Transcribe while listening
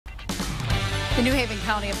The New Haven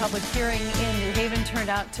County, a public hearing in New Haven turned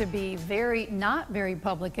out to be not very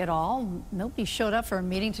public at all. Nobody showed up for a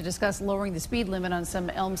meeting to discuss lowering the speed limit on some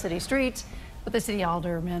Elm City streets, but the city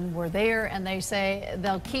aldermen were there and they say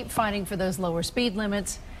they'll keep fighting for those lower speed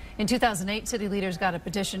limits. In 2008, city leaders got a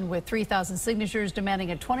petition with 3,000 signatures demanding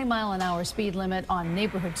a 20-mile-an-hour speed limit on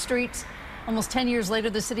neighborhood streets. Almost 10 years later,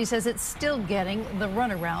 the city says it's still getting the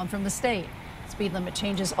runaround from the state. Speed limit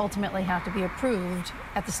changes ultimately have to be approved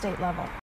at the state level.